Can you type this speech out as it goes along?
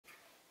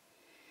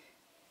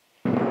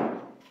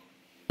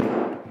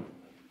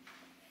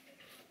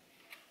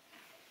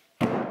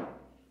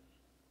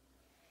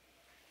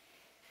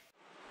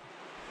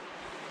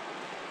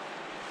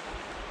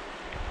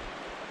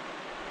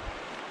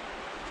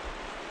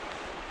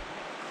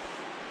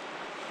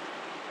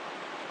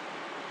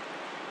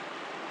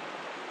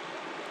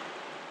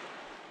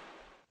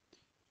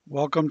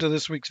Welcome to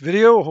this week's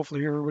video.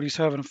 Hopefully everybody's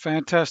having a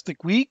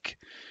fantastic week.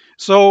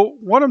 So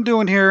what I'm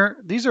doing here,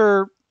 these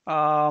are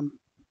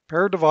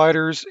pair of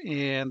dividers,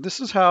 and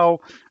this is how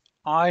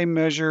I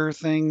measure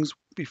things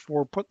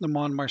before putting them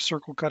on my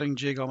circle cutting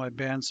jig on my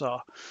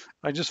bandsaw.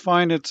 I just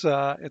find it's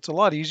a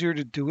lot easier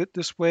to do it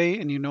this way,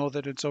 and you know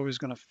that it's always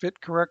going to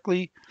fit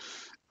correctly.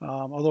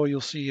 Although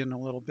you'll see in a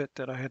little bit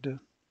that I had to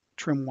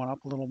trim one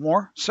up a little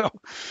more.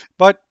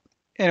 But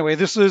anyway,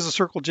 this is a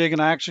circle jig,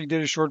 and I actually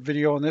did a short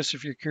video on this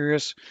if you're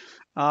curious.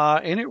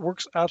 And it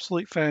works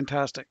absolutely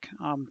fantastic.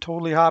 I'm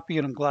totally happy,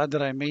 and I'm glad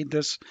that I made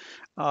this.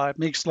 It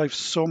makes life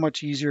so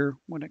much easier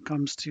when it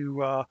comes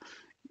to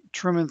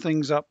trimming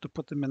things up to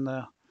put them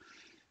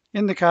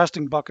in the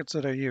casting buckets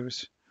that I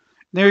use.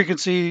 There you can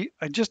see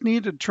I just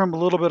need to trim a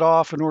little bit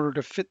off in order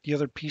to fit the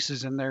other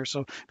pieces in there.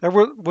 So that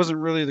wasn't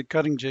really the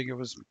cutting jig, it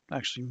was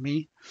actually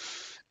me.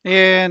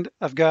 And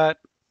I've got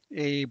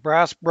a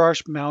brass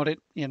brush mounted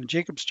and a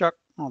Jacob's chuck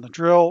on the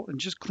drill, and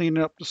just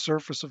cleaning up the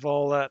surface of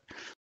all that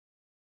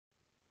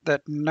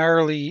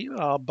gnarly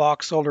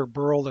box elder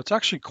burl that's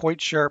actually quite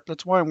sharp.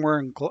 That's why I'm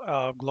wearing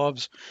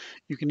gloves.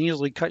 You can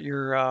easily cut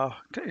your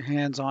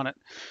hands on it.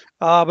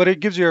 But it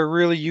gives you a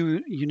really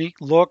unique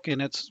look,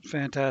 and it's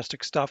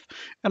fantastic stuff.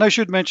 And I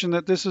should mention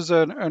that this is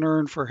an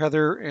urn for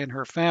Heather and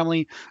her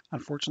family.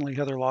 Unfortunately,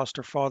 Heather lost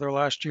her father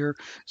last year,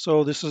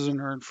 so this is an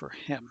urn for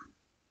him.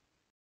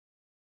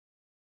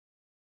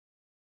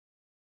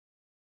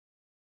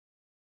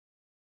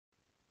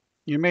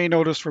 You may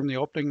notice from the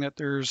opening that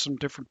there's some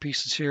different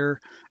pieces here.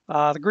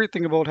 The great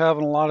thing about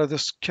having a lot of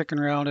this kicking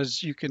around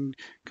is you can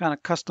kind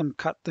of custom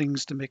cut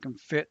things to make them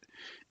fit.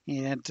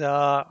 And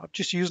I'm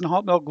just using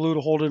hot melt glue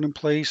to hold it in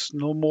place.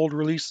 No mold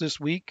release this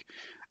week.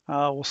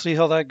 We'll see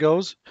how that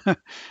goes.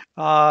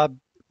 uh,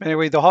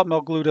 anyway, the hot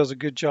melt glue does a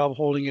good job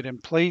holding it in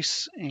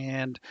place,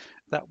 and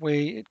that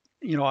way,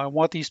 I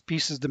want these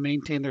pieces to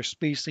maintain their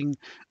spacing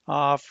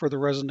for the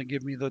resin to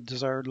give me the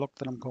desired look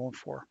that I'm going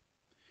for.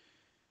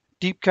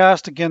 Deep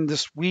cast again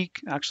this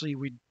week. Actually,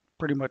 we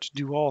pretty much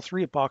do all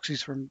three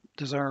epoxies from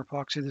Designer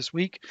Epoxy this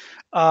week.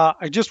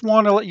 I just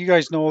want to let you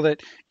guys know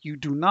that you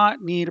do not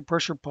need a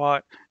pressure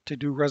pot to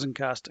do resin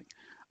casting.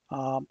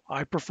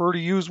 I prefer to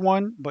use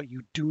one, but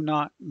you do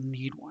not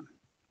need one.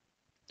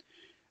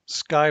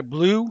 Sky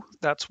Blue,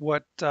 that's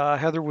what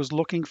Heather was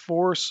looking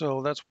for,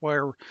 so that's why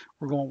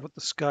we're going with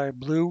the Sky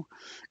Blue.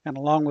 And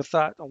along with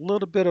that, a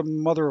little bit of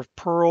mother of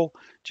pearl,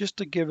 just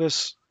to give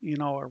us,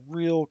 a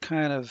real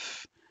kind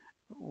of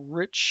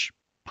rich,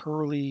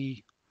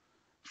 pearly,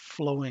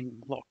 flowing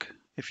look,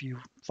 if you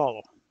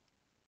follow.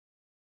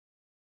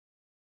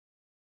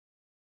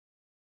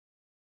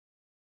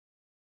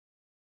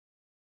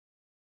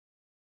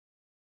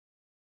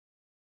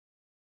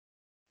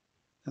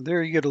 And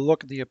there you get a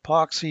look at the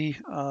epoxy.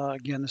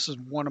 Again, this is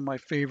one of my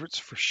favorites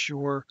for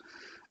sure.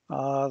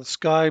 The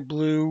sky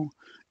blue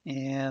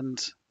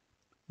and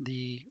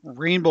the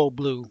rainbow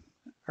blue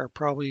are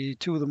probably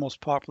two of the most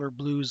popular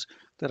blues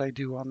that I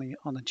do on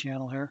the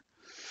channel here.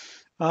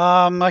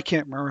 I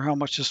can't remember how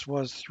much this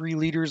was. 3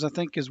 liters, I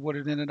think, is what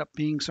it ended up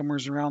being, somewhere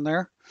around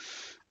there.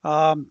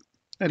 And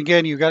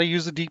again, you got to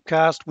use the deep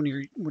cast when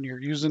you're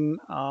using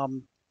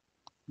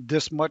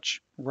this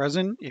much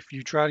resin. If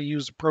you try to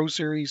use the Pro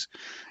Series,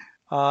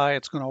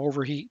 it's going to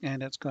overheat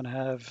and it's going to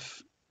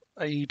have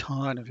a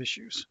ton of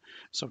issues.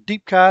 So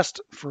deep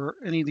cast for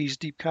any of these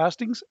deep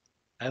castings,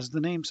 as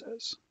the name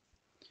says.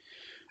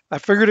 I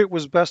figured it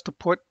was best to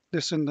put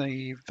this in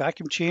the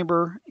vacuum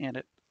chamber, and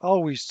it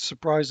always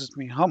surprises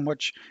me how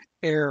much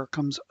air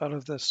comes out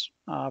of this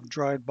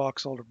dried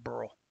box elder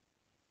burl.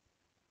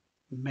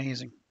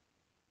 Amazing.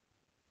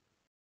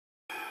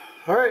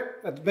 All right,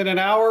 it's been an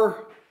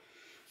hour.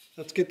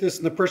 Let's get this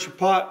in the pressure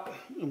pot,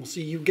 and we'll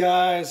see you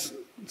guys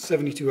in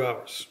 72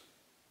 hours.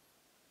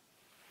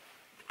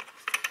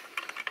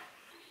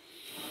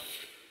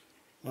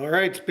 All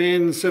right, it's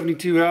been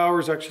 72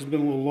 hours. Actually, it's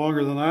been a little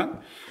longer than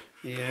that.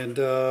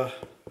 And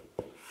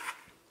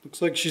looks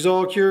like she's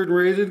all cured and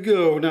ready to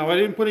go. Now, I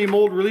didn't put any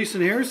mold release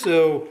in here,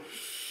 so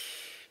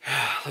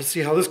let's see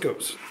how this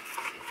goes.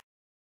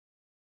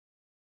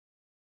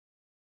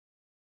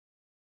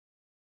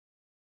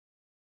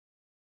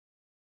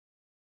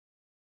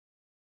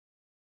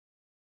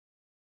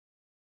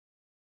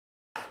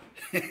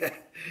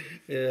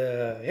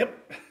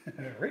 Yep,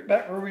 right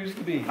back where we used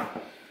to be.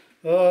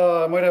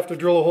 I might have to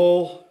drill a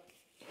hole.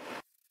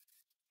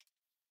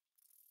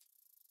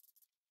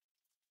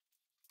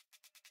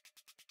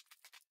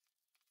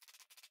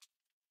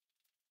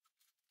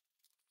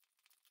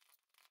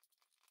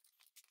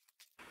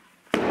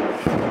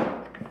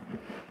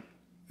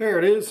 There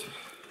it is.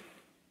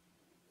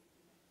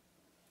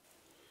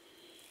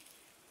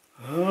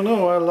 I don't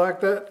know, I like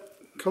that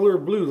color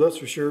of blue, that's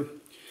for sure.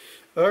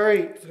 All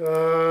right,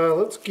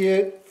 let's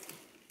get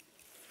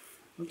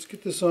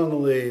this on the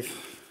lathe.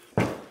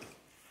 All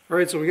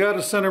right, so we got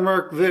a center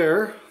mark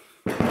there.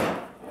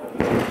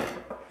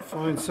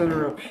 Find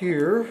center up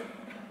here.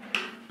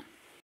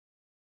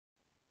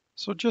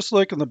 So just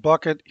like in the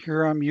bucket,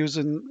 here I'm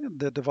using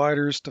the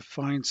dividers to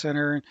find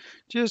center, and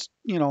just,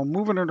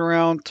 moving it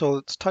around till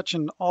it's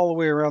touching all the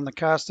way around the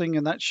casting,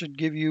 and that should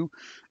give you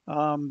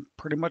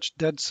pretty much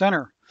dead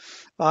center.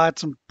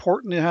 It's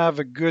important to have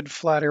a good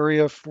flat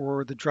area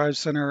for the drive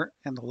center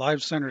and the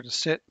live center to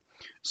sit.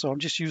 So I'm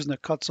just using a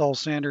Kutzall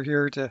sander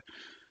here to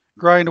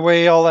grind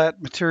away all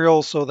that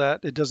material so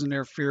that it doesn't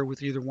interfere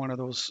with either one of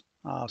those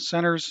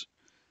centers.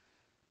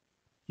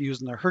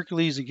 Using the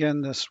Hercules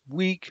again this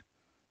week.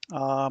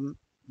 Um,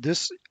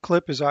 this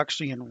clip is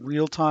actually in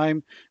real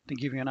time to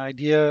give you an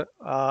idea.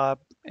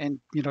 And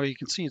you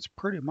can see it's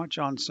pretty much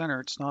on center.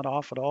 It's not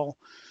off at all.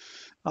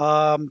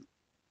 Um,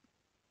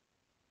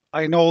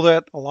 I know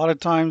that a lot of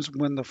times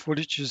when the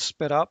footage is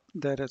sped up,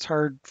 that it's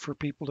hard for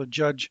people to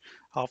judge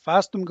how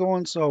fast I'm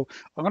going. So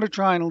I'm going to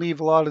try and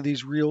leave a lot of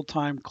these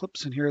real-time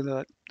clips in here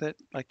that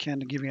I can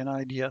to give you an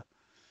idea.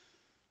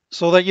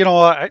 So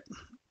that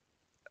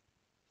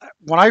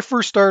when I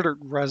first started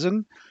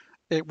resin,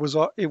 it was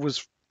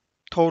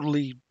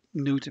totally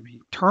new to me.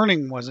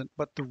 Turning wasn't,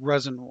 but the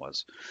resin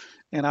was,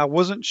 and I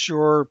wasn't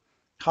sure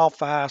how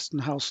fast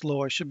and how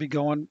slow I should be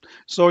going.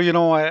 So,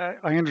 I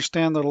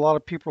understand that a lot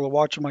of people are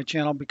watching my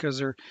channel because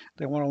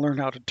they want to learn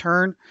how to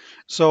turn.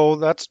 So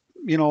that's,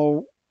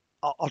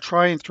 I'll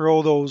try and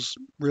throw those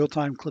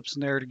real-time clips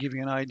in there to give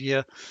you an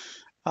idea,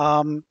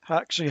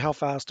 actually how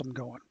fast I'm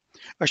going.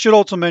 I should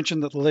also mention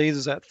that the lathe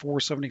is at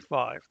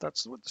 475.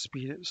 That's what the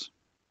speed is.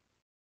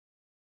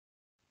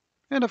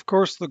 And of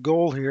course, the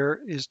goal here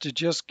is to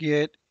just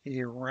get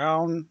a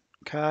round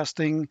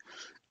casting,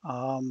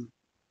 um,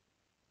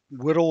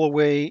 whittle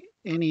away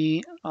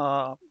any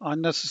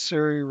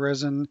unnecessary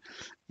resin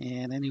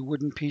and any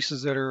wooden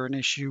pieces that are an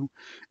issue.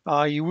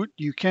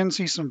 You can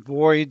see some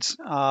voids.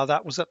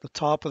 That was at the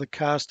top of the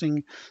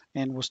casting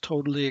and was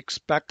totally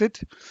expected.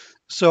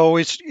 So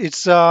it's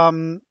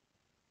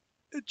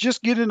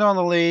just get it on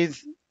the lathe,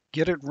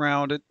 get it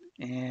rounded,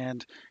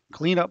 and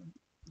clean up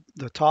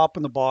the top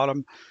and the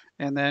bottom,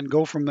 and then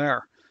go from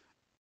there.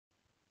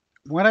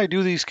 When I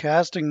do these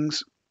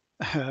castings,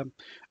 I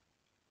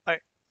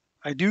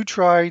I do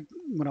try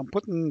when I'm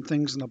putting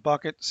things in the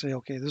bucket, say,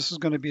 okay, this is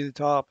going to be the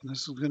top and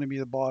this is going to be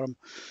the bottom.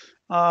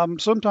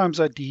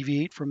 Sometimes I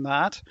deviate from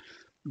that,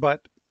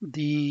 but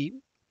the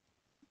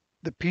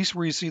piece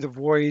where you see the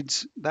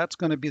voids, that's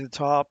going to be the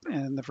top,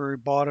 and the very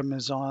bottom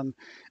is on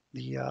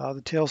the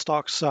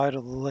tailstock side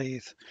of the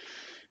lathe.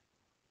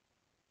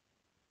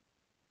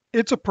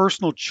 It's a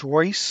personal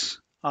choice.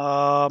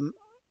 I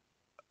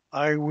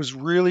was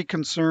really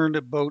concerned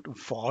about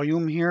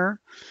volume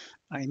here.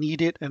 I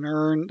needed an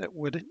urn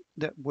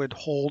that would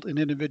hold an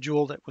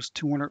individual that was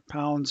 200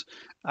 pounds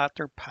at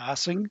their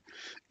passing,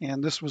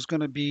 and this was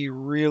going to be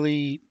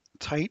really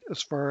tight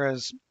as far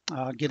as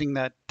getting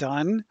that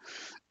done.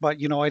 But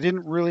I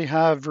didn't really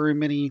have very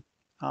many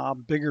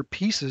bigger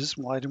pieces.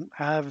 Well, I don't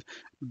have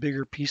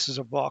bigger pieces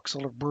of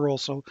voxel or burl,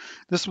 so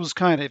this was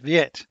kind of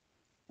it.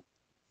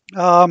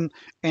 Um,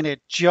 and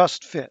it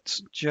just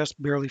fits, just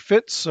barely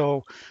fits.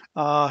 So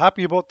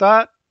happy about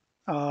that.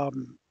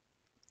 Um,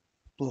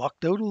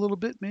 Lucked out a little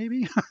bit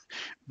maybe,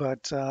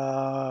 but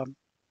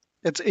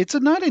it's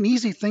not an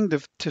easy thing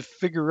to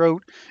figure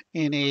out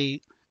in a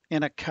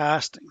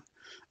casting.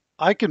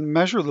 I can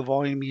measure the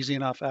volume easy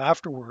enough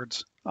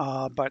afterwards,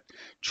 but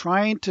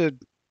trying to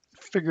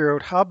figure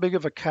out how big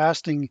of a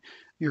casting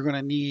you're going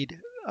to need.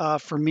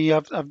 For me,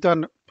 I've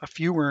done a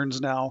few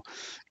urns now,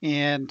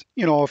 and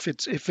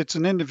if it's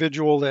an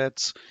individual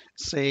that's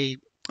say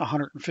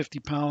 150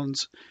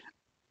 pounds,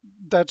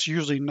 that's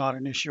usually not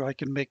an issue. I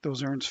can make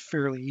those urns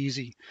fairly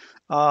easy.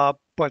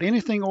 But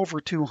anything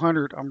over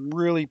 200, I'm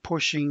really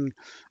pushing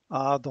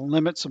the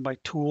limits of my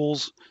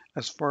tools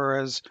as far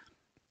as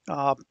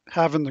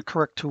having the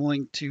correct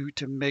tooling to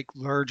make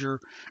larger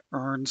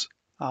urns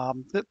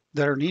that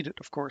are needed,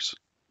 of course.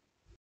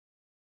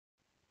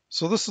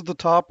 So this is the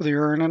top of the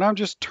urn, and I'm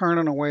just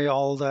turning away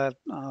all that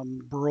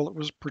burl that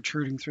was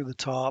protruding through the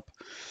top.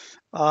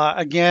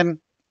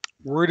 Again,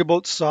 worried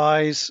about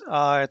size.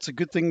 It's a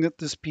good thing that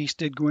this piece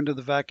did go into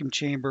the vacuum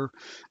chamber,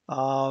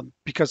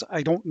 because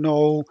I don't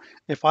know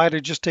if I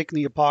had just taken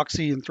the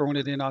epoxy and thrown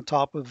it in on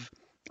top of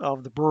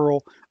the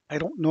burl. I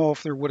don't know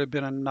if there would have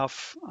been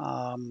enough.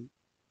 I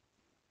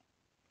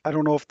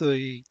don't know if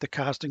the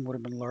casting would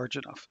have been large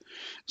enough.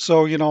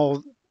 So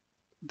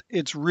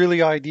it's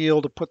really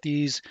ideal to put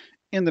these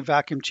in the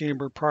vacuum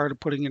chamber prior to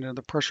putting it in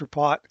the pressure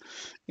pot,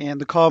 and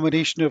the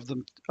combination of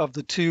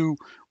the two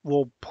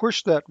will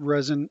push that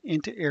resin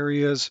into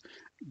areas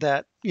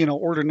that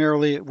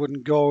ordinarily it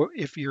wouldn't go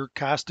if you're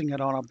casting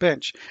it on a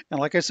bench. And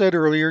like I said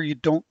earlier, you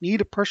don't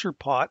need a pressure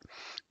pot,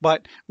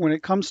 but when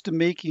it comes to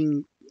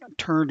making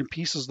turned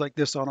pieces like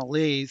this on a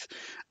lathe,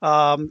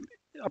 um,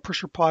 a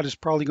pressure pot is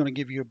probably going to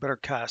give you a better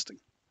casting.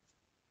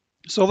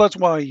 So that's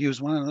why I use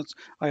one, and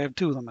I have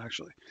two of them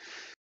actually.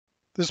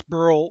 This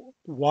burl,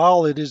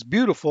 while it is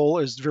beautiful,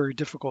 is very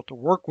difficult to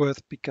work with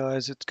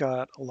because it's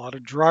got a lot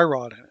of dry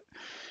rot in it.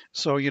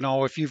 So,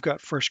 if you've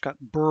got fresh cut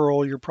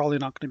burl, you're probably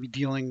not going to be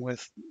dealing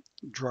with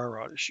dry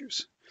rot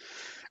issues.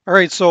 All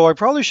right, so I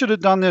probably should have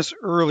done this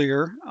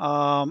earlier.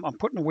 I'm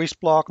putting a waste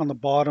block on the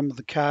bottom of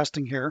the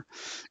casting here,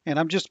 and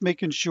I'm just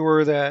making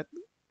sure that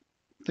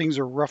things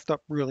are roughed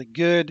up really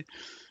good.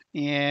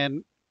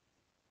 And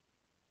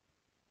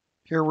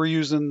here we're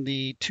using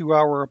the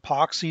 2-hour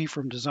epoxy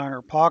from Designer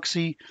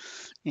Epoxy,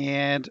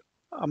 and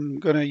I'm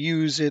going to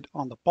use it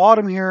on the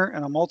bottom here,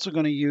 and I'm also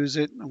going to use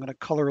it, I'm going to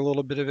color a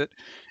little bit of it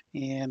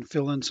and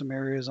fill in some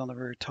areas on the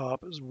very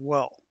top as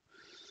well.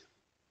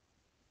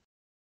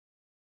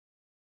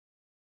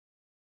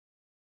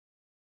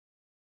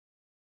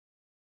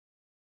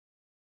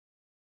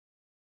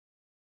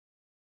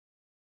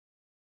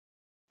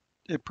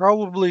 It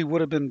probably would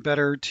have been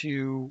better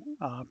to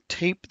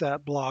tape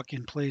that block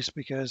in place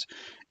because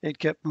it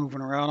kept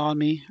moving around on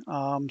me.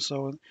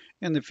 So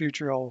in the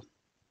future, I'll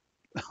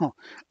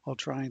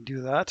try and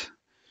do that.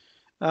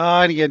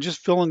 And again, just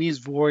filling these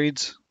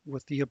voids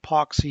with the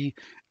epoxy.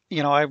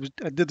 I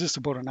did this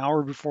about an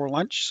hour before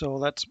lunch, so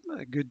that's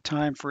a good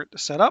time for it to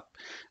set up.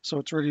 So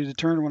it's ready to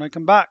turn when I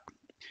come back.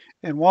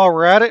 And while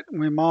we're at it,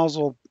 we might as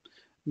well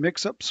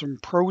mix up some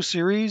Pro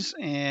Series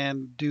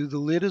and do the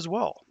lid as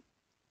well.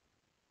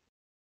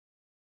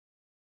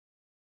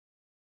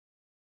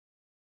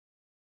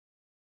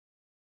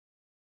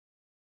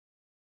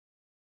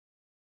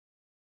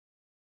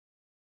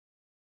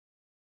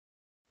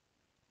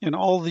 In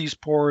all of these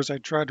pours, I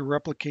tried to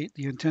replicate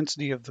the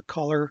intensity of the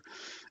color.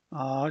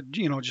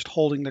 Just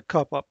holding the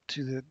cup up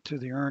to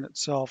the urn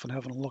itself and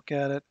having a look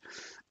at it.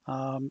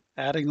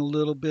 Adding a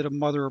little bit of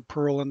mother of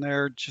pearl in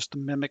there just to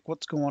mimic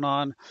what's going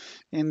on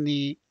in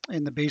the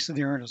base of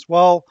the urn as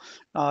well.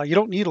 You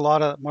don't need a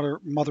lot of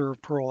mother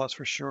of pearl, that's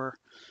for sure.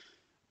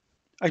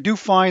 I do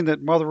find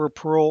that mother of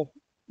pearl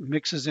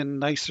mixes in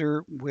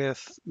nicer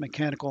with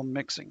mechanical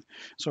mixing.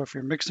 So if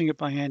you're mixing it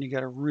by hand, you got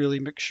to really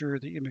make sure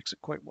that you mix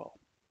it quite well.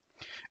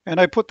 And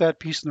I put that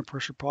piece in the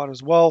pressure pot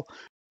as well.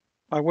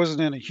 I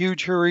wasn't in a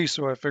huge hurry,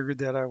 so I figured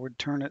that I would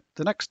turn it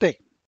the next day.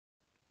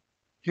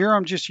 Here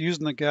I'm just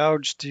using the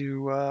gouge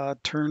to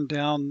turn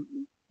down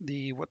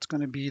the what's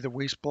going to be the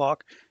waste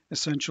block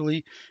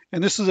essentially.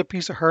 And this is a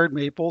piece of hard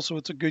maple, so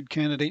it's a good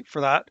candidate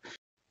for that.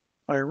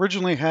 I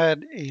originally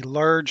had a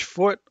large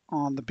foot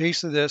on the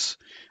base of this,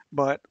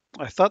 but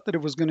I thought that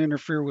it was going to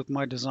interfere with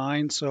my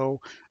design, so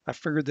I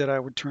figured that I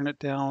would turn it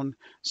down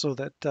so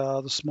that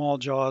the small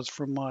jaws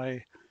from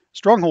my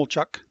stronghold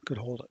chuck could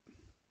hold it.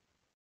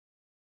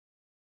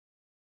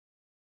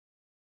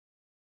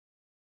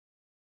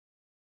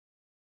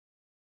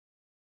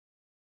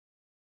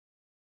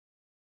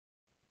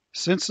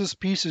 Since this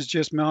piece is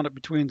just mounted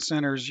between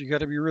centers, you got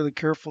to be really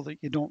careful that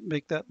you don't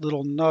make that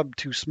little nub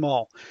too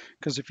small,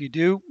 because if you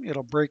do,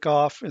 it'll break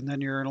off and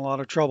then you're in a lot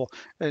of trouble.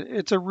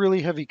 It's a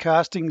really heavy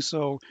casting,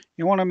 so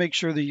you want to make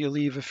sure that you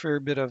leave a fair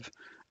bit of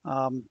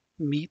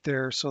meat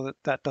there so that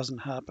that doesn't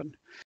happen.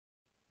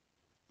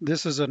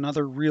 This is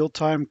another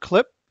real-time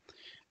clip,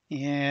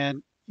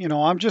 and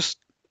I'm just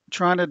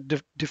trying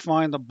to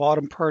define the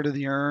bottom part of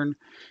the urn.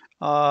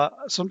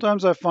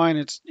 Sometimes I find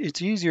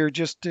it's easier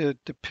just to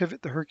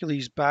pivot the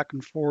Hercules back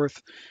and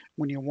forth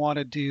when you want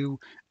to do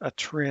a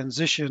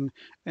transition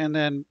and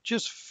then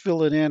just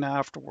fill it in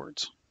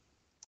afterwards.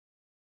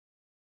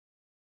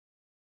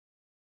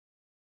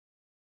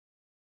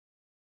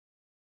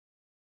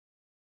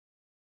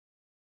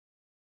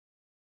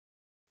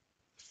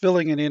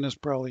 Filling it in is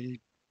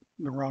probably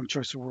the wrong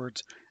choice of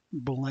words.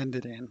 Blend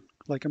it in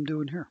like I'm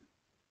doing here.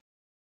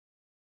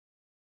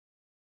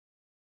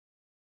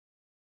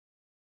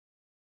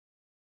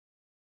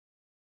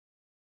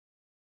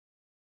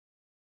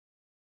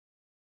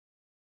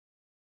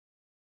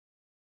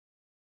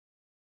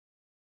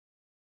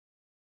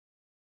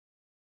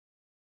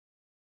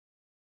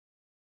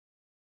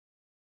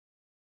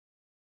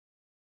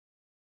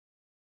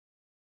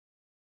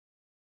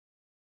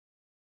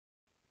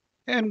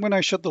 And when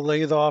I shut the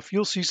lathe off,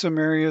 you'll see some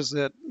areas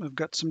that have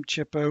got some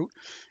chip out.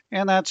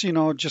 And that's,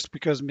 just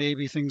because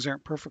maybe things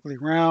aren't perfectly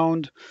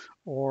round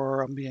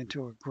or I'm being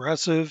too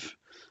aggressive.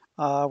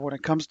 When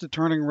it comes to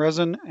turning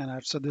resin, and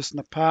I've said this in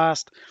the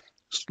past,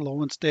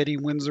 slow and steady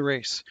wins the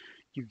race.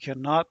 You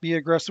cannot be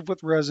aggressive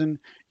with resin.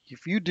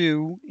 If you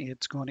do,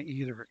 it's going to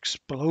either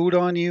explode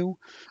on you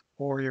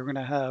or you're going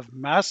to have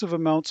massive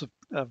amounts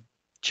of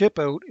chip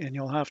out and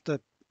you'll have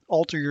to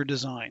alter your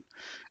design.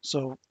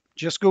 So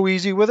just go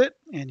easy with it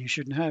and you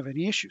shouldn't have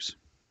any issues.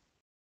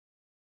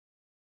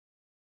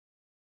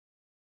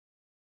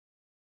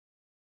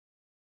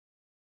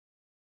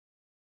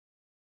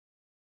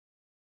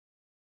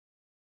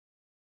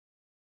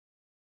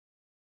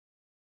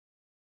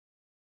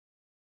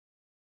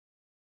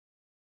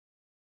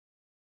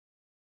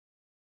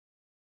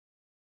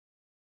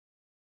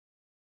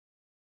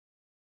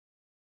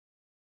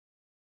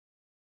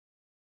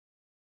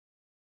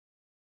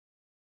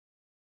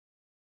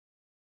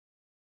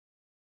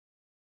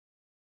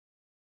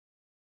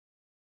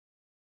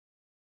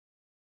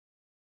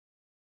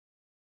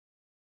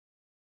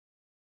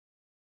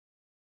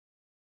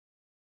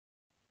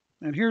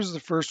 And here's the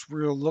first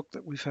real look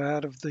that we've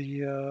had of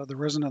the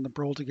resin and the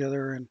pearl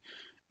together. And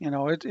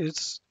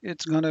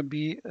it's going to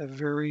be a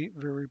very,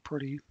 very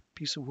pretty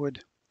piece of wood.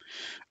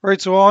 All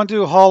right, so on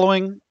to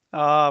hollowing.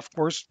 Of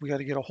course, we got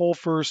to get a hole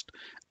first.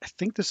 I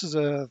think this is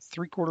a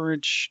 3/4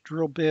 inch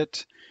drill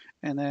bit,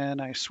 and then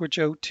I switch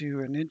out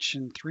to an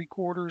 1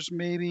 3/4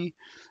 maybe.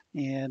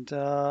 And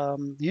the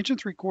 1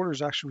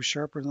 3/4 actually was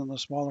sharper than the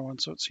smaller one,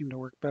 so it seemed to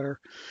work better.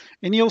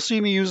 And you'll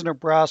see me using a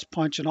brass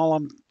punch, and all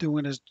I'm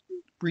doing is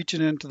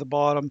reaching into the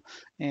bottom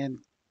and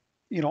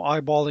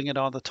eyeballing it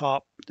on the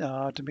top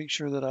to make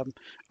sure that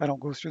I don't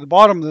go through the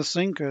bottom of this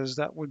thing, because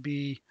that would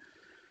be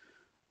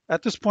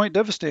at this point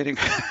devastating.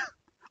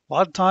 A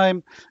lot of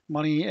time,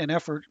 money, and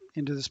effort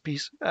into this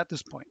piece at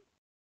this point.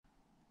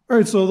 All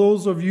right, so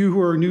those of you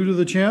who are new to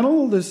the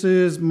channel, this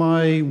is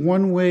my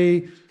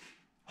one-way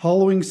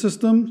hollowing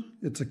system.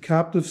 It's a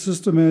captive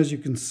system, as you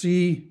can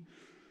see.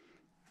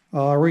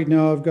 Right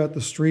now I've got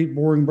the straight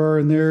boring bar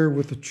in there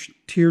with the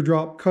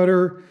teardrop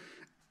cutter.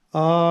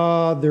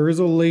 There is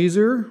a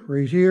laser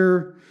right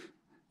here,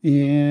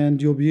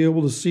 and you'll be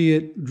able to see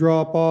it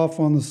drop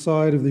off on the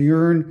side of the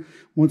urn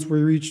once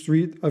we reach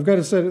I've got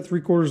it set at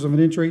 3/4 of an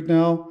inch right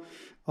now.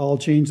 I'll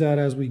change that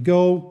as we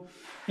go.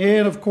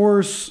 And of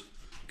course,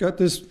 got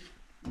this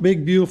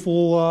big,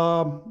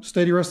 beautiful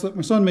steady rest that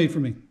my son made for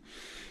me.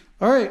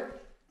 All right,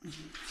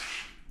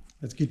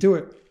 let's get to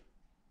it.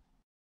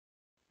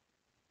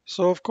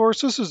 So of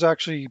course, this is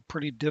actually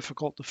pretty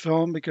difficult to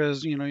film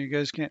because, you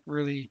guys can't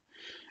really,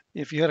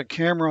 if you had a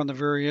camera on the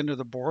very end of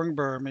the boring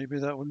bar, maybe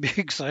that would be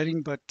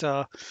exciting, but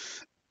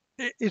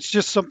it's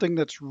just something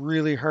that's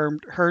really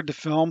hard to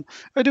film.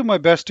 I do my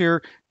best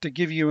here to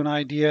give you an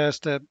idea as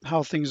to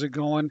how things are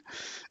going.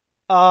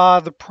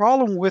 The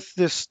problem with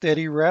this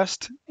steady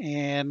rest,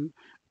 and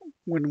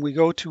when we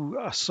go to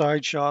a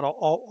side shot,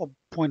 I'll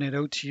point it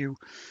out to you.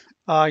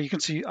 You can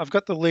see I've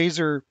got the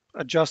laser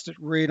adjusted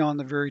right on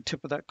the very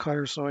tip of that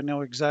cutter, so I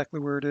know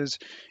exactly where it is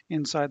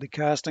inside the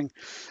casting.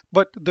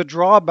 But the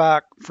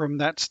drawback from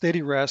that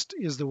steady rest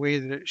is the way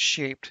that it's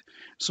shaped.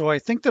 So I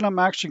think that I'm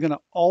actually going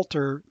to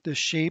alter the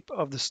shape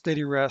of the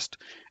steady rest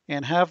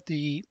and have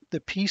the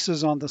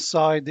pieces on the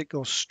side that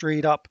go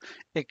straight up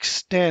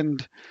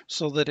extend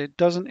so that it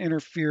doesn't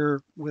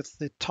interfere with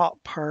the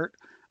top part,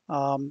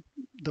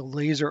 the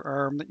laser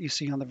arm that you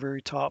see on the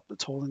very top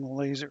that's holding the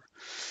laser.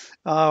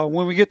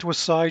 When we get to a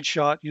side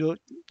shot, you'll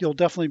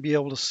definitely be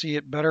able to see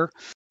it better.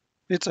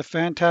 It's a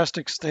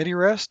fantastic steady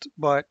rest,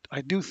 but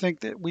I do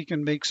think that we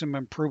can make some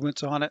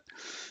improvements on it.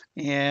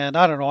 And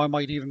I don't know, I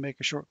might even make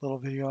a short little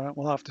video on it.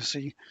 We'll have to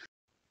see.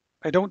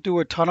 I don't do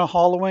a ton of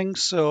hollowing,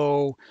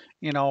 so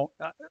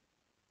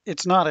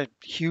it's not a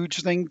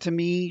huge thing to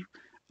me.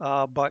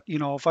 But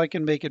if I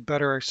can make it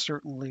better, I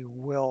certainly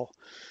will.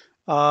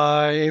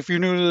 If you're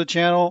new to the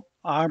channel,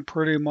 I'm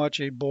pretty much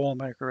a bowl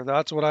maker.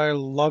 That's what I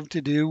love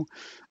to do.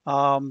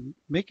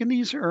 Making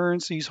these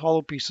urns, these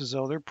hollow pieces,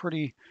 though, they're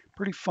pretty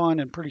fun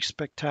and pretty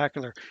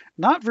spectacular.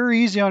 Not very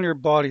easy on your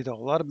body, though.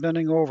 A lot of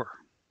bending over.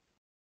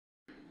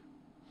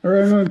 All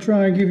right, I'm going to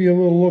try and give you a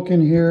little look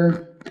in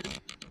here.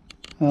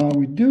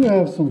 We do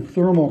have some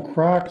thermal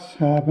cracks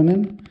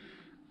happening,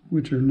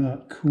 which are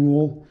not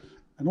cool.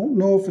 I don't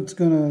know if it's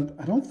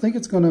I don't think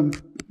it's gonna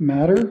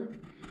matter.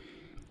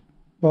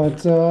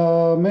 But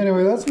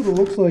anyway, that's what it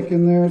looks like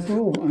in there.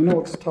 I know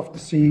it's tough to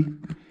see.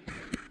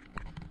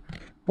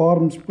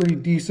 Bottom's pretty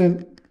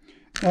decent.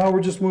 Now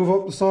we'll just move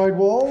up the side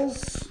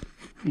walls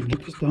and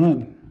get this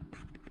done.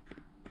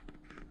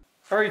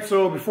 All right,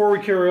 so before we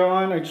carry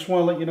on, I just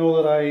want to let you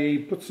know that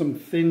I put some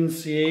thin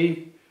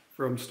CA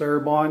from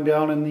Starbond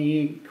down in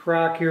the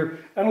crack here.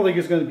 I don't think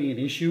it's going to be an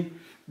issue,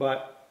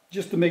 but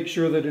just to make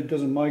sure that it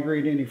doesn't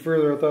migrate any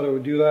further, I thought I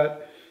would do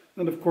that.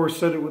 And of course,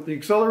 set it with the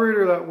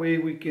accelerator. That way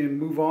we can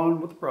move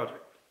on with the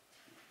project.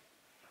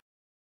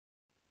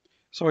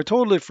 So I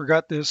totally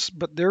forgot this,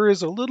 but there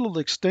is a little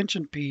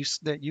extension piece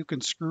that you can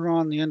screw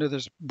on the end of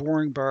this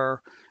boring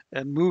bar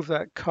and move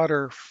that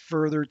cutter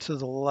further to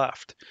the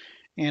left.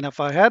 And if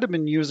I had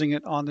been using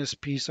it on this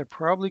piece, I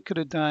probably could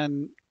have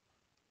done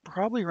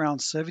probably around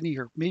 70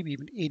 or maybe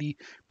even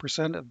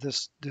 80% of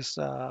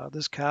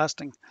this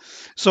casting.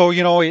 So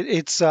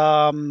it's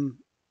I don't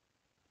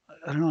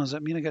know. Does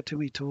that mean I got too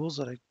many tools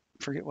that I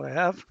forget what I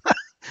have?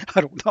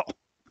 I don't know.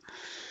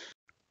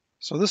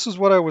 So this is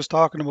what I was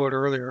talking about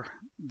earlier.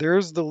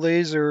 There's the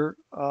laser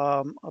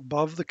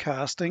above the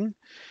casting,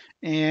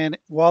 and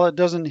while it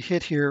doesn't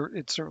hit here,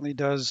 it certainly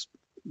does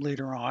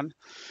later on.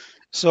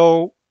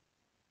 So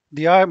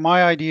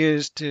my idea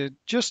is to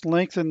just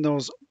lengthen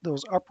those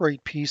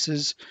upright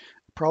pieces,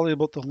 probably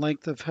about the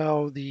length of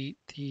how the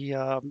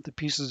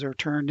pieces are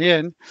turned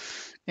in,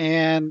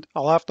 and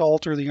I'll have to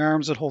alter the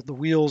arms that hold the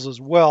wheels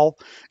as well.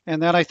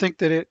 And then I think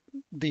that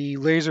the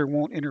laser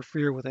won't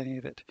interfere with any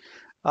of it.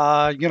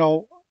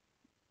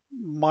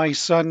 My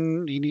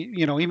son,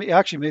 he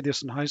actually made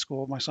this in high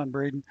school, my son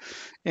Braden,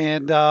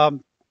 and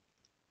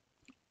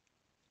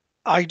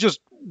I just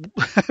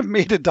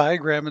made a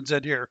diagram and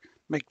said, here,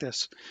 make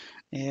this.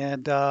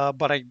 And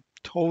but I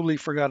totally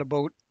forgot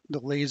about the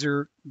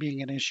laser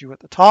being an issue at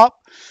the top.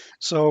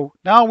 So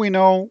now we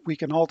know we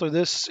can alter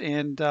this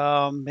and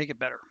make it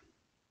better.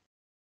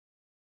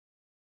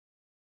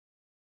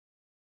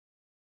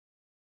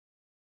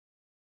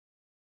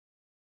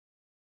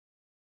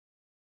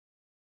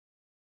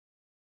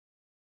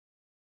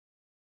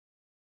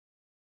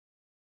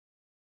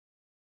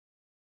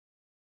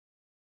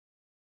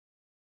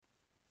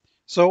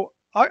 So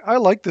I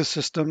like this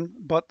system,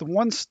 but the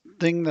one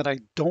thing that I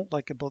don't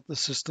like about the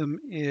system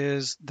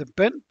is the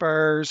bent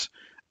bars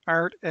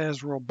aren't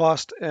as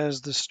robust as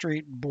the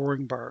straight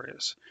boring bar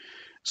is.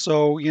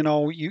 So,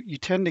 you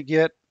tend to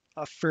get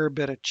a fair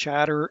bit of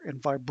chatter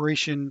and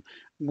vibration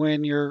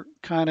when you're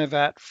kind of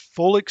at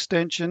full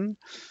extension,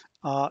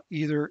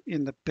 either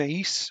in the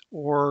base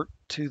or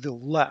to the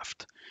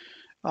left.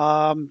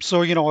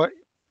 So,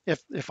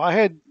 if I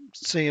had,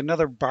 say,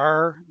 another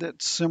bar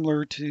that's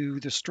similar to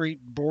the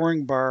straight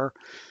boring bar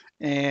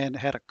and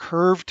had a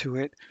curve to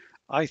it,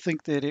 I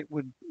think that it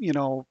would,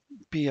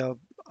 be a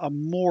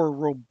more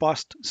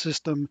robust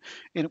system,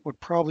 and it would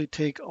probably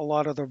take a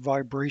lot of the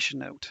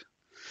vibration out.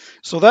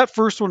 So that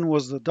first one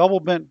was the double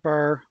bent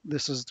bar.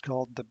 This is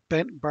called the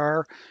bent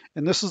bar,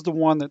 and this is the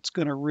one that's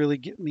going to really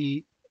get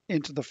me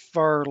into the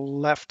far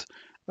left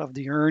of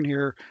the urn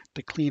here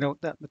to clean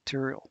out that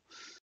material.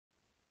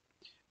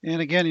 And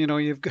again,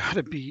 you've got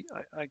to be,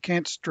 I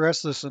can't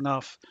stress this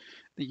enough,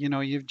 that,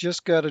 you've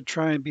just got to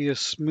try and be as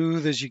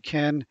smooth as you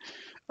can.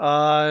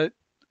 Uh,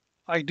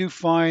 I do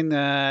find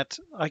that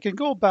I can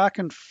go back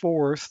and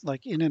forth,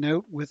 like in and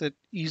out with it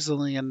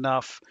easily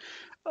enough.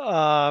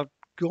 Uh,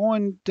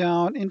 Going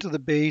down into the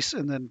base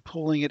and then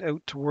pulling it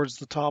out towards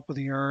the top of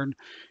the urn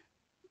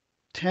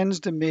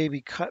tends to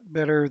maybe cut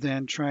better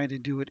than trying to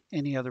do it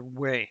any other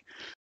way.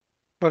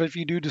 But if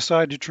you do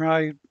decide to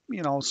try,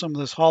 some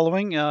of this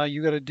hollowing,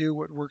 you got to do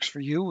what works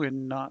for you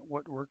and not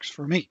what works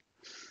for me.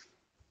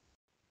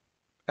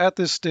 At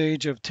this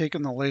stage, I've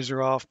taken the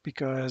laser off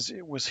because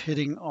it was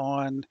hitting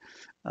on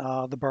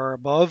the bar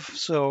above,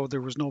 so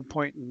there was no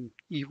point in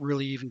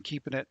really even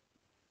keeping it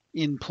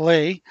in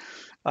play.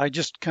 I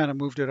just kind of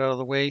moved it out of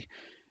the way.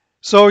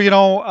 So,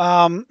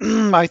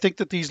 I think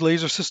that these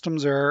laser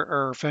systems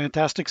are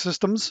fantastic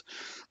systems.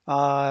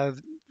 Uh,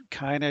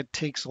 Kind of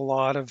takes a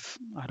lot of,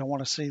 I don't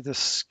want to say the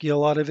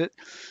skill out of it,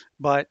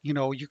 but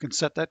you can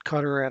set that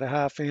cutter at a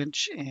 1/2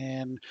 inch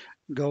and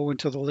go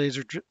until the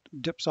laser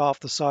dips off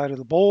the side of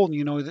the bowl, and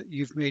you know that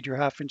you've made your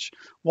 1/2 inch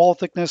wall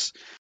thickness,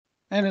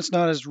 and it's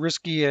not as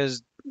risky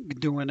as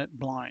doing it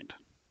blind.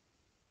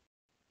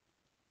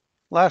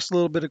 Last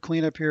little bit of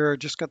cleanup here. I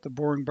just got the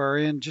boring bar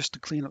in just to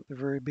clean up the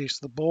very base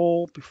of the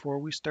bowl before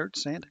we start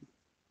sanding.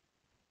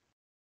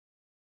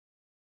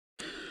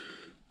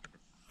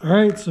 All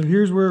right, so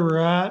here's where we're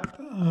at.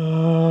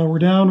 We're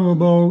down to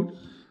about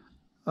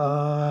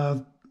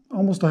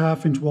almost a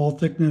 1/2 inch wall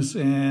thickness,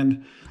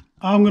 and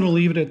I'm going to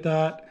leave it at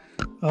that.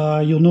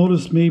 You'll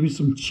notice maybe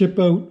some chip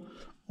out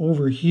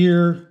over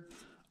here.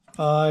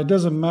 It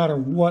doesn't matter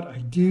what I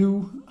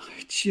do,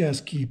 I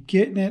just keep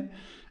getting it,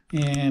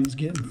 and it's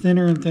getting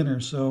thinner and thinner.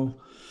 So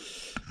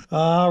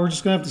we're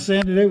just going to have to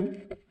sand it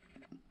out.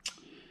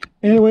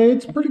 Anyway,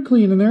 it's pretty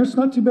clean in there. It's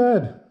not too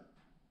bad.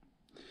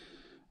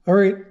 All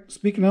right,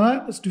 speaking of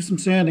that, let's do some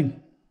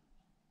sanding.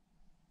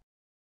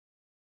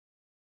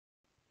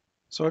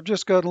 So I've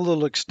just got a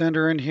little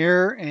extender in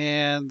here,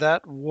 and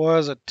that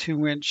was a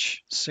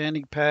 2-inch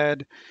sanding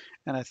pad,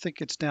 and I think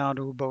it's down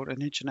to about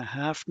 1.5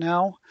 inches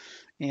now.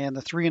 And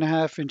the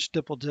 3.5 inch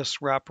dip will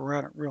just wrap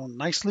around it real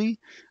nicely,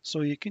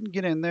 so you can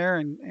get in there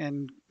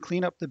and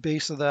clean up the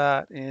base of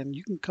that, and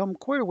you can come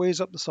quite a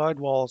ways up the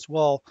sidewall as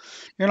well.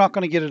 You're not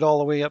going to get it all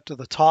the way up to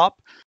the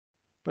top,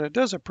 but it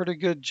does a pretty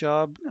good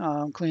job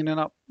cleaning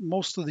up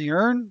most of the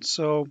urn.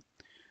 So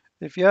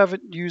if you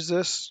haven't used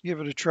this,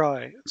 give it a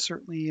try. It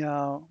certainly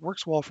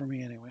works well for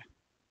me anyway.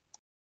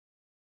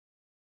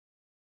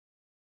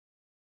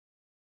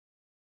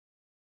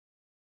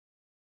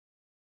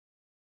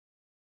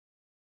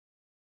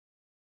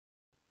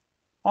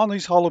 On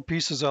these hollow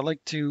pieces, I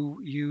like to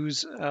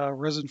use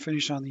resin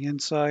finish on the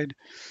inside.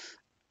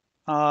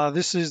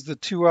 This is the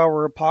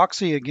 2-hour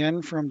epoxy,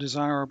 again from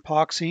Designer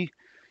Epoxy,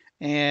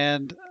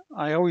 and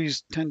I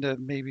always tend to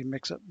maybe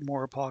mix up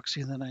more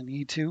epoxy than I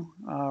need to,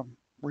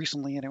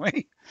 recently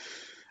anyway.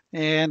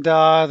 And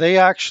they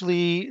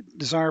actually,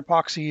 Designer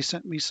Epoxy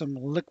sent me some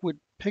liquid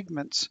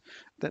pigments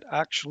that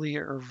actually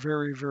are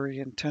very, very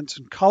intense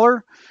in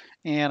color.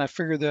 And I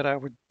figured that I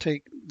would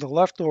take the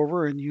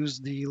leftover and use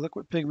the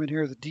liquid pigment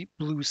here, the Deep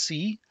Blue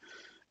Sea.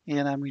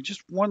 And I mean,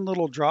 just one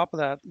little drop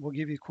of that will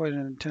give you quite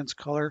an intense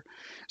color.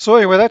 So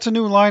anyway, that's a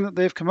new line that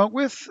they've come out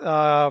with.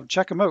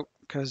 Check them out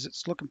because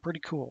it's looking pretty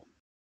cool.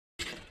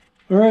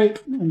 All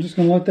right, I'm just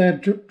going to let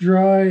that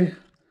dry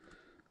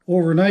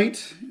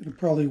overnight. It'll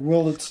probably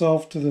weld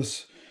itself to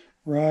this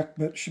rack,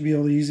 but it should be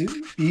able to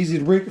easy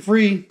to break it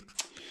free.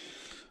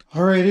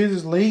 All right, it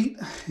is late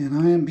and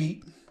I am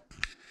beat.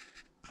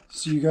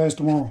 See you guys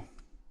tomorrow.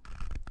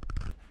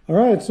 All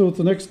right, so it's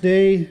the next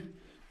day.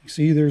 You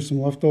see there's some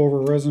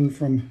leftover resin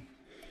from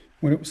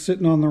when it was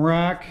sitting on the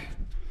rack.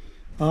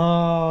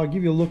 I'll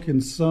give you a look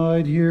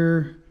inside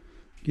here.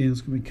 Again,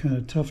 it's gonna be kind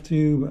of tough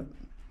too, but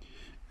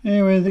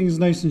anyway, everything's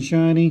nice and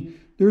shiny.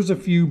 There's a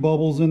few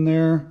bubbles in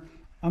there.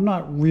 I'm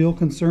not real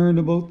concerned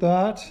about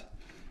that.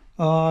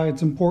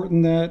 It's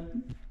important that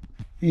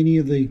any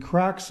of the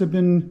cracks have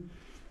been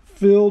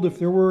filled if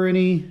there were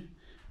any,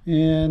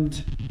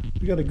 and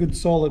we got a good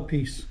solid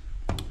piece.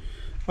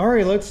 All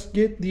right, let's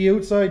get the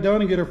outside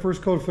done and get our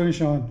first coat of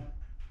finish on.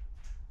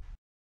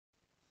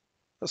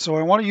 So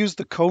I want to use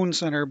the cone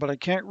center, but I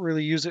can't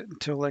really use it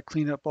until I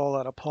clean up all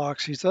that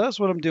epoxy. So that's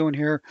what I'm doing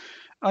here.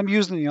 I'm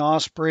using the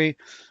Osprey.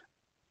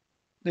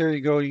 There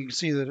you go. You can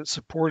see that it's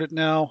supported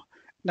now.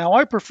 Now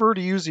I prefer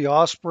to use the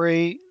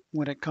Osprey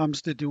when it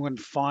comes to doing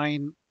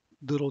fine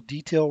little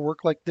detail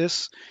work like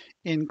this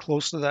in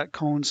close to that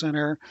cone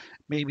center,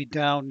 maybe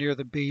down near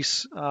the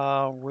base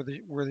where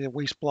the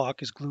waste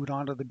block is glued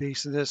onto the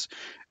base of this.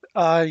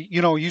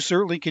 You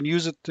certainly can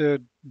use it to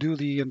do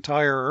the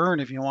entire urn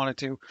if you wanted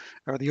to,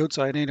 or the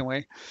outside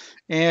anyway.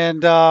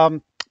 And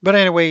but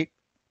anyway,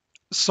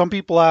 some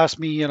people ask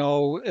me,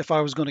 if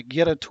I was going to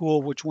get a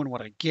tool, which one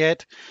would I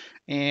get?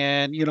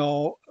 And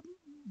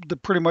the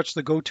pretty much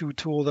the go-to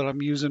tool that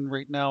I'm using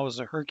right now is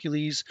a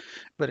Hercules,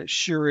 but it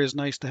sure is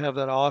nice to have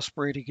that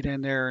Osprey to get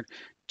in there and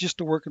just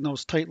to work in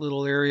those tight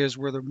little areas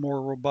where the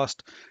more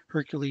robust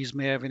Hercules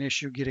may have an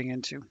issue getting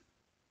into.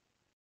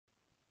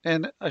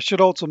 And I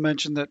should also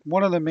mention that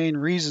one of the main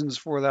reasons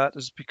for that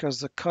is because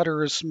the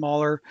cutter is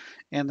smaller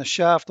and the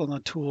shaft on the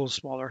tool is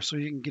smaller, so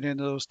you can get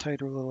into those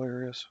tighter little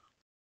areas.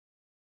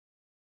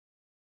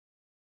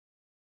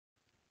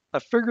 I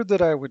figured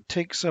that I would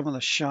take some of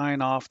the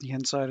shine off the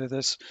inside of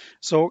this.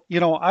 So,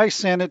 I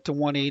sand it to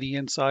 180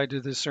 inside to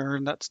this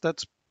urn. That's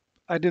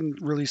I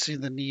didn't really see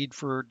the need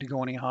for it to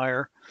go any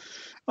higher.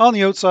 On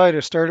the outside, I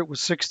started with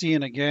 60,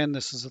 and again,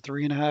 this is a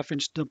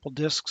 3.5-inch dimple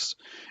discs.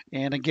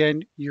 And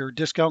again, your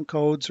discount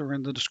codes are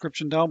in the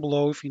description down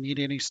below if you need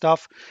any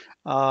stuff.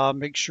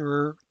 Make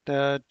sure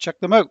to check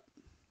them out.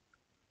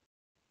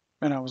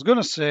 And I was going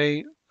to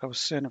say I was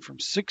sanding from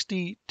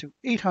 60 to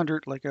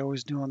 800 like I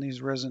always do on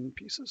these resin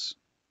pieces.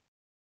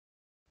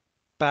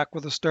 Back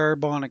with the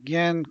Starbond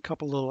again, a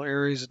couple little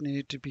areas that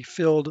needed to be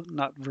filled,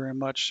 not very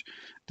much.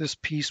 This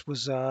piece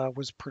was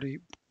pretty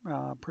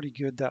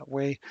good that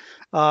way.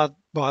 By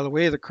the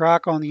way, the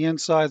crack on the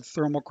inside, the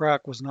thermal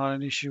crack was not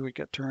an issue. It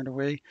got turned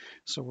away,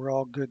 so we're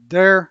all good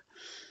there.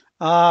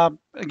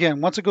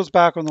 Again, once it goes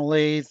back on the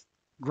lathe,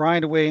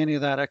 grind away any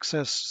of that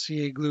excess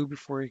CA glue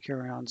before you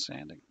carry on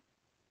sanding.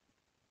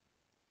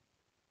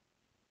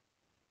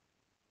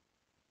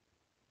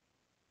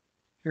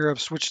 Here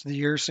I've switched to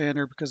the air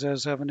sander because I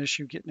was having an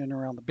issue getting in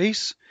around the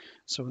base.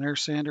 So an air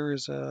sander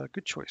is a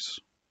good choice.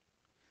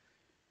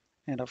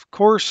 And of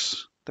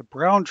course, the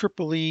brown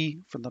triple E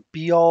from the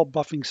Be All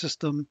buffing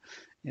system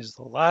is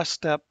the last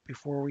step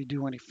before we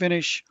do any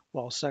finish.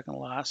 Well, second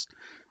last.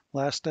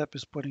 Last step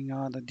is putting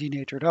on the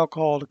denatured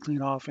alcohol to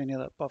clean off any of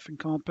that buffing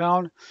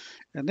compound.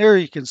 And there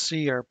you can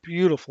see our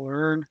beautiful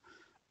urn.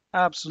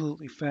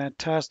 Absolutely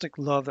fantastic.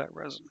 Love that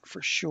resin for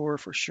sure,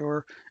 for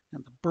sure.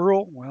 And the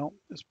burl, well,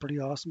 it's pretty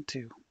awesome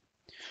too.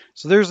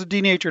 So there's the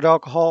denatured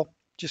alcohol,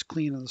 just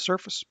cleaning the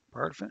surface,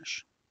 part of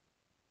finish.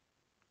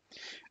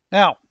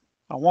 Now,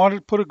 I wanted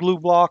to put a glue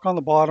block on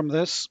the bottom of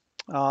this,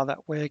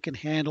 that way I can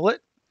handle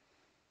it.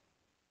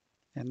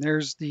 And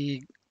there's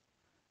the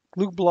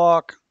glue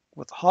block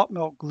with hot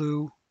melt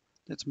glue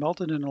that's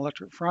melted in an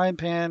electric frying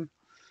pan.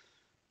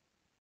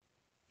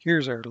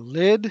 Here's our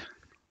lid.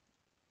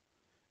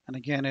 And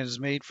again, it is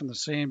made from the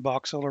same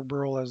box seller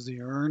burl as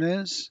the urn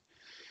is.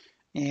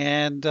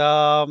 And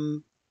I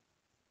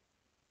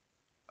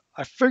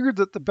figured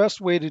that the best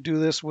way to do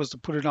this was to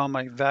put it on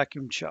my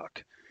vacuum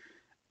chuck.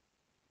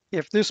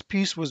 If this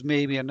piece was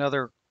maybe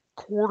another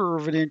quarter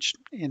of an inch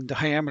in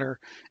diameter,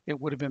 it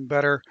would have been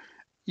better.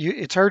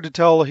 It's hard to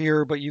tell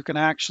here, but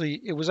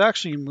it was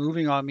actually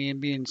moving on me and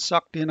being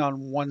sucked in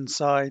on one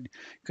side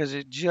because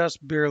it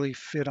just barely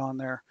fit on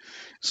there.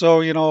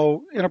 So, in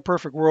a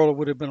perfect world, it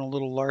would have been a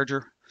little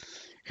larger.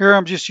 Here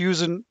I'm just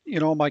using,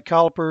 my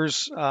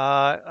calipers.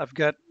 I've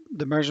got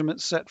the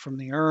measurement set from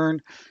the urn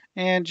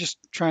and just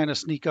trying to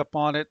sneak up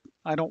on it.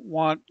 I don't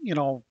want,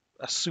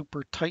 a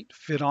super tight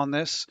fit on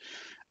this.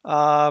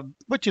 But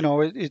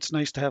it's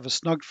nice to have a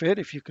snug fit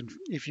if you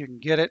can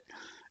get it.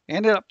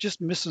 Ended up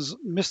just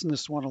missing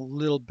this one a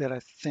little bit, I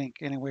think.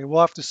 Anyway,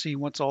 we'll have to see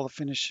once all the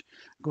finish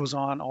goes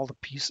on all the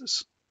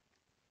pieces.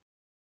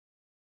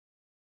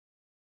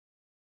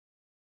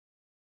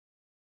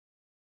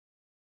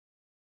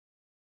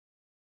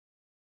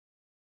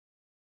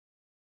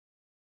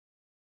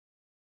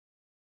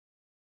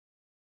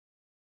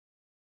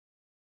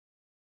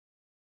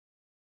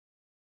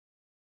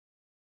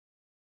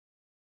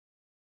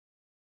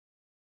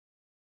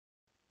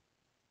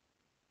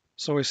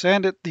 So I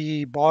sanded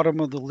the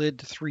bottom of the lid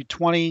to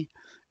 320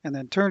 and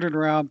then turned it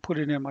around, put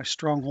it in my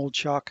stronghold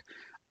chuck.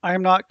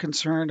 I'm not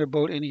concerned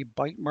about any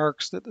bite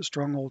marks that the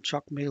stronghold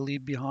chuck may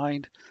leave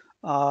behind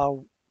uh,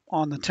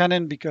 on the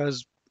tenon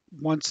because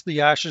once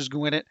the ashes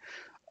go in it,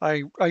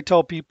 I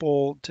tell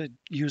people to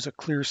use a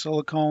clear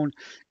silicone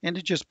and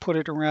to just put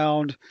it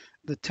around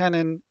the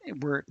tenon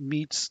where it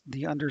meets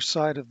the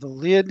underside of the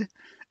lid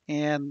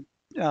and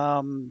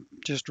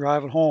just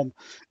drive it home.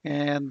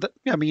 And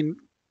I mean,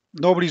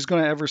 nobody's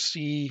going to ever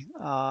see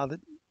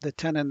the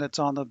tenon that's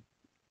on the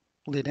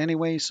lid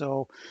anyway,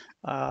 so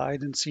I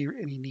didn't see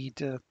any need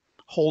to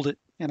hold it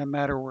in a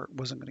matter where it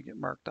wasn't going to get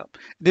marked up.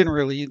 It didn't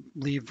really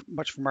leave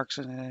much marks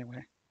in it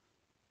anyway.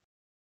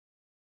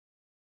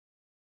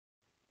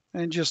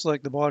 And just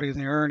like the body of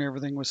the urn,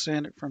 everything was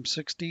sanded from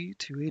 60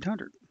 to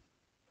 800.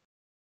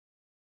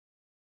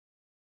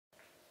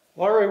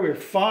 All right, we're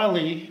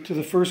finally to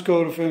the first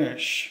coat of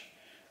finish.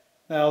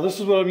 Now this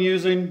is what I'm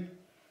using,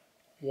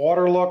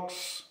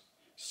 Waterlox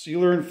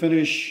Sealer and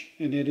Finish,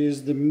 and it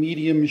is the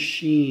medium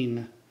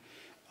sheen.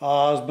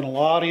 There's been a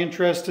lot of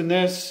interest in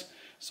this,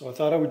 so I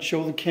thought I would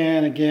show the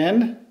can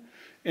again.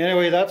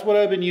 Anyway, that's what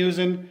I've been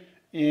using,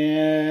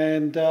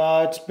 and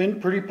it's been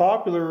pretty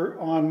popular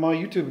on my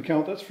YouTube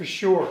account, that's for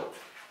sure.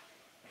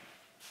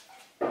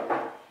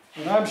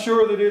 And I'm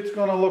sure that it's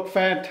going to look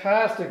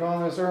fantastic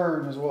on this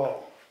urn as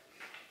well.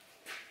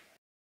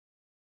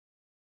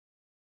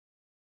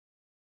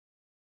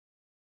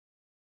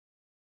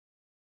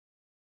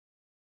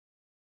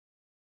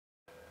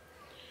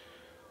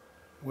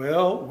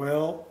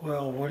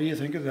 Well, what do you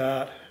think of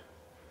that?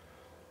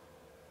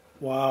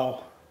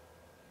 Wow.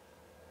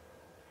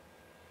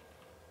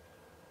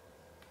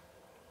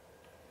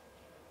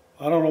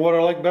 I don't know what I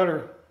like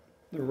better,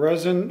 the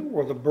resin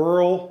or the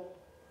burl.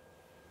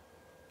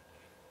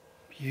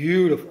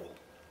 Beautiful.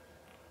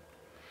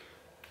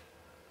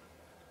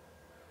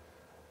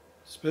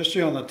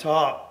 Especially on the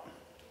top.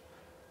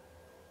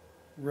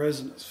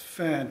 Resin is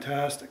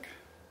fantastic.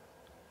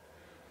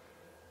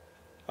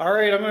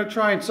 Alright, I'm going to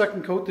try and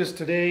second coat this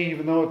today,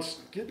 even though it's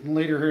getting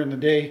later here in the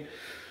day,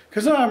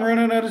 because I'm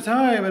running out of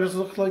time and it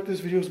looks like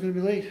this video is going to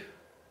be late.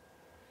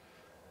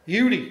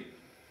 Beauty.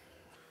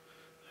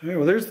 Alright,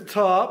 well there's the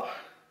top.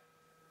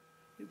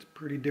 It's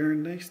pretty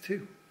darn nice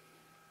too.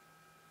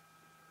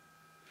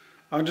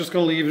 I'm just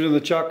going to leave it in the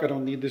chuck. I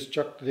don't need this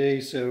chuck today,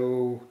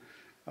 so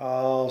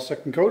I'll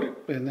second coat it,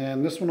 and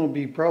then this one will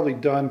be probably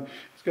done.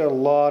 It's got a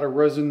lot of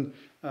resin,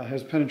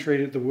 has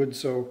penetrated the wood,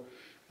 so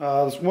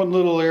there's one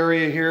little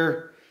area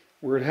here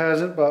where it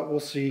hasn't, but we'll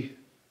see.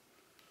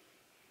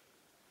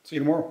 See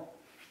you tomorrow.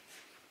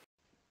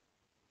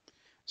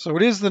 So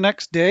it is the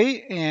next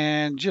day,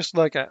 and just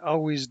like I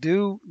always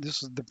do,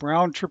 this is the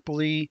brown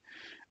triple E.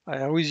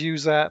 I always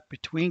use that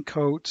between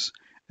coats,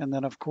 and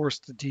then of course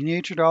the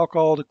denatured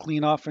alcohol to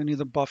clean off any of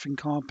the buffing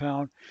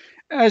compound.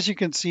 As you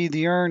can see,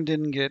 the urn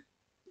didn't get,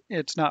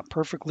 it's not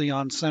perfectly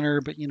on center,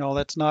 but you know,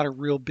 that's not a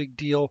real big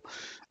deal.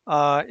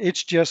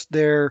 It's just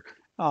there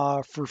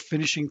for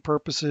finishing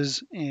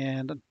purposes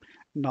and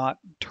not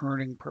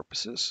turning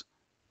purposes.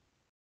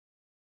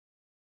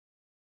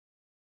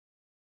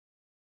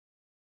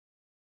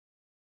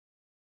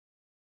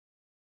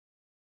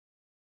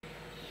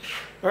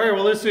 Alright,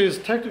 well this is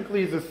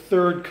technically the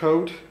third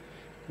coat.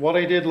 What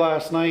I did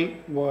last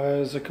night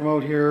was I come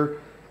out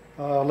here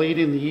late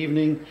in the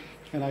evening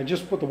and I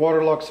just put the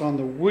Waterlox on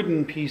the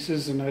wooden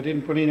pieces and I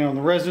didn't put any on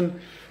the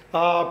resin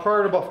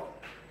prior to buffing.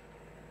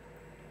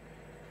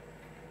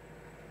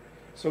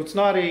 So it's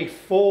not a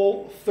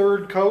full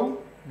third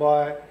coat,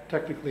 but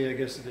technically I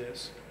guess it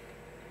is.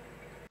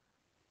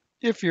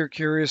 If you're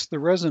curious, the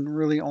resin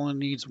really only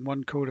needs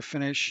one coat of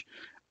finish,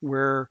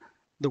 where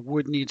the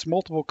wood needs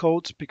multiple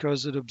coats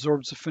because it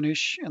absorbs the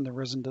finish and the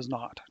resin does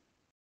not.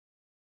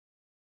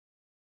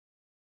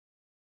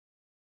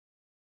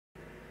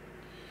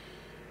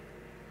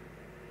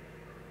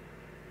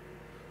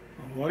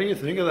 What do you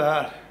think of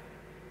that?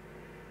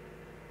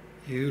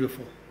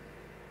 Beautiful.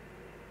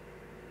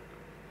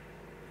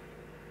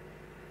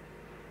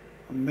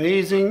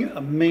 Amazing,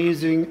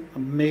 amazing,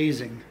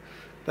 amazing.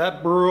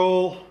 That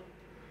burl,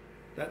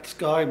 that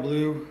sky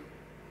blue,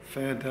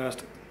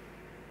 fantastic.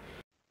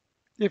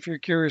 If you're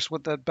curious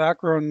what that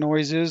background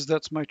noise is,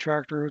 that's my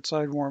tractor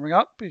outside warming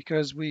up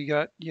because we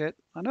got yet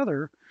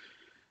another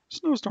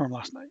snowstorm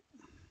last night.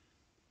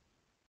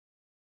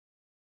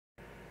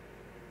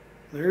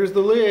 There's the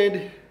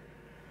lid.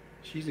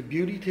 She's a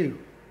beauty too.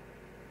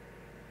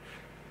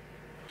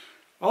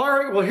 All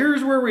right, well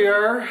here's where we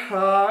are.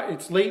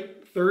 It's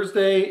late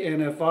Thursday,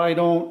 and if I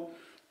don't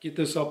get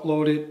this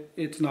uploaded,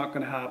 it's not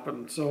going to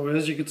happen. So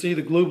as you can see,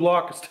 the glue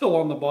block is still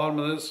on the bottom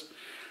of this.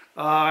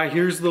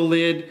 Here's the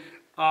lid.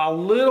 A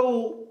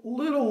little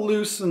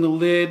loose in the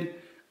lid.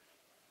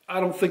 I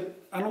don't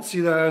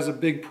see that as a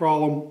big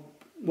problem.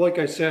 Like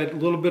I said, a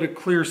little bit of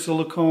clear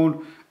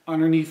silicone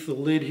underneath the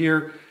lid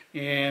here,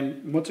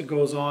 and once it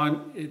goes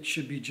on, it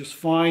should be just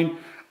fine.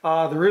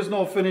 There is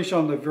no finish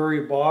on the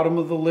very bottom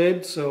of the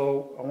lid,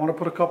 so I want to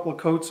put a couple of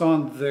coats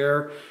on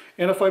there.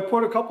 And if I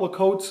put a couple of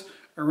coats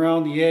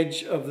around the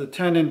edge of the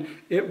tenon,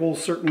 it will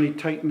certainly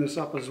tighten this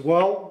up as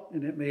well,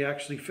 and it may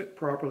actually fit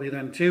properly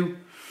then too.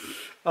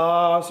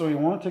 So you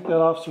want to take that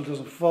off so it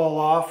doesn't fall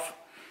off.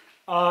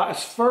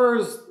 As far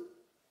as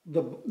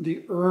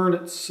the urn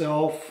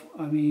itself,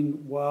 I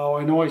mean, wow,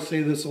 I know I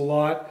say this a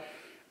lot,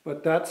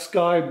 but that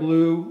sky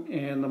blue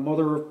and the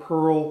mother of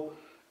pearl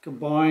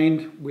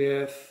combined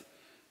with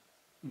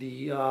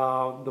the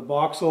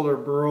box elder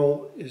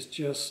burl is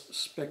just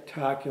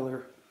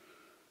spectacular.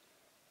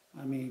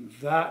 I mean,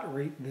 that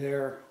right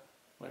there,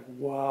 like,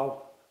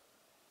 wow.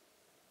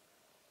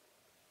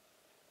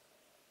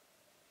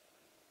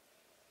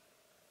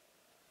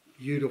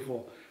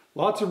 Beautiful.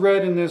 Lots of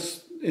red in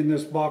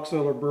this box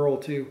elder burl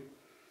too.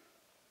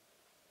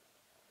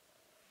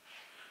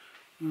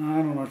 I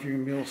don't know if you're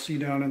going to be able to see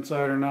down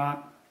inside or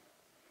not.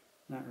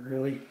 Not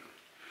really.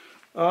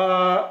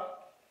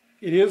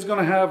 It is going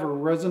to have a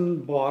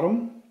resin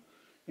bottom.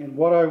 And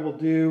what I will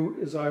do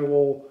is I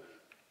will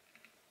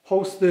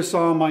post this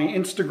on my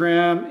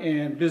Instagram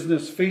and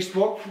business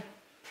Facebook.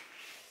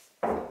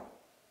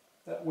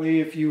 That way,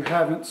 if you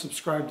haven't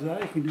subscribed to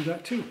that, you can do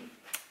that too.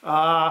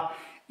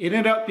 It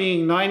ended up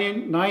being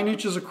 9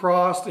 inches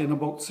across and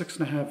about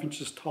 6.5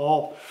 inches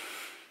tall.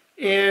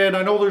 And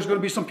I know there's going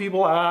to be some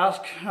people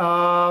ask.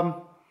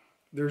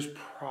 There's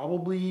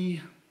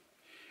probably,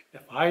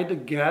 if I had to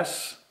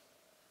guess,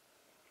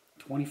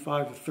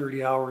 25 to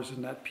 30 hours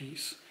in that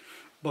piece.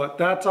 But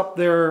that's up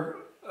there.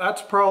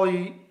 That's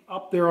probably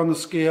up there on the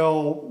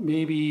scale,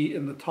 maybe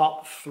in the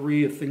top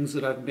 3 of things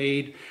that I've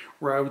made,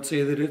 where I would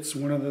say that it's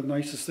one of the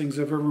nicest things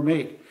I've ever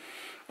made.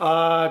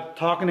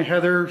 Talking to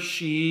Heather,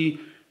 she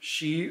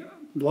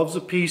loves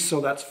the piece, so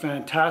that's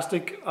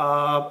fantastic.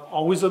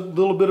 Always a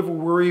little bit of a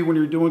worry when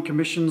you're doing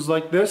commissions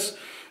like this.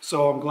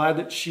 So I'm glad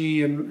that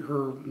she and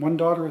her one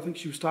daughter, I think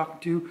she was talking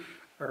to,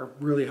 are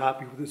really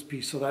happy with this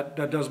piece. So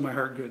that does my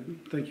heart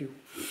good. Thank you.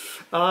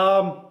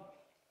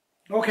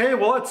 Okay,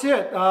 well, that's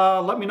it.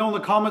 Let me know in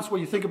the comments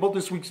what you think about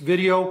this week's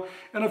video.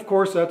 And of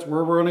course, that's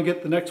where we're going to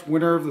get the next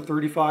winner of the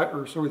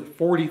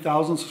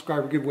 40,000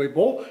 subscriber giveaway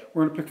bowl.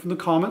 We're going to pick from the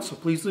comments, so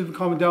please leave a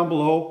comment down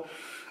below.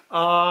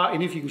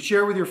 And if you can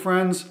share with your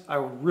friends, I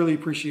would really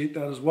appreciate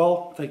that as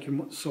well. Thank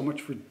you so much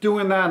for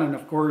doing that. And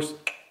of course,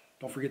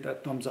 don't forget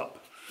that thumbs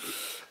up.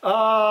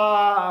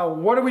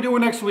 What are we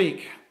doing next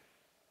week?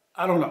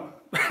 I don't know.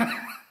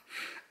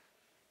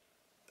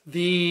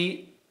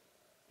 The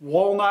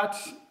walnut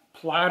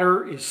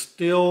platter is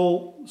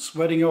still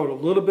sweating out a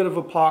little bit of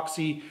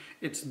epoxy.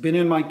 It's been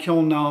in my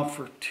kiln now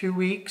for 2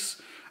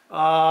 weeks.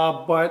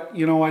 But,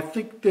 you know, I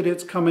think that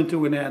it's coming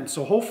to an end.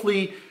 So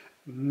hopefully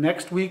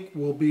next week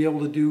we'll be able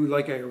to do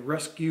like a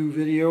rescue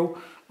video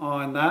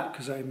on that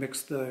because I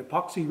mixed the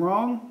epoxy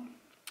wrong.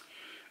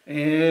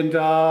 And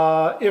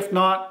if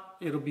not,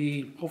 it'll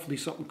be hopefully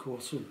something cool.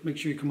 So make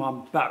sure you come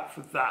on back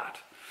for that.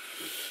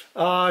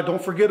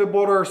 Don't forget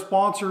about our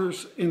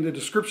sponsors in the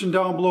description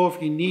down below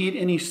if you need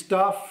any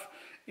stuff.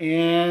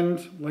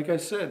 And like I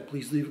said,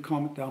 please leave a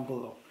comment down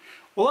below.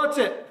 Well, that's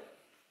it.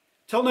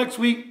 Till next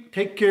week,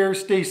 take care,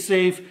 stay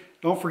safe.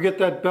 Don't forget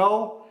that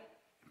bell.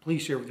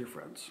 Please share with your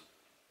friends.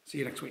 See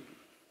you next week.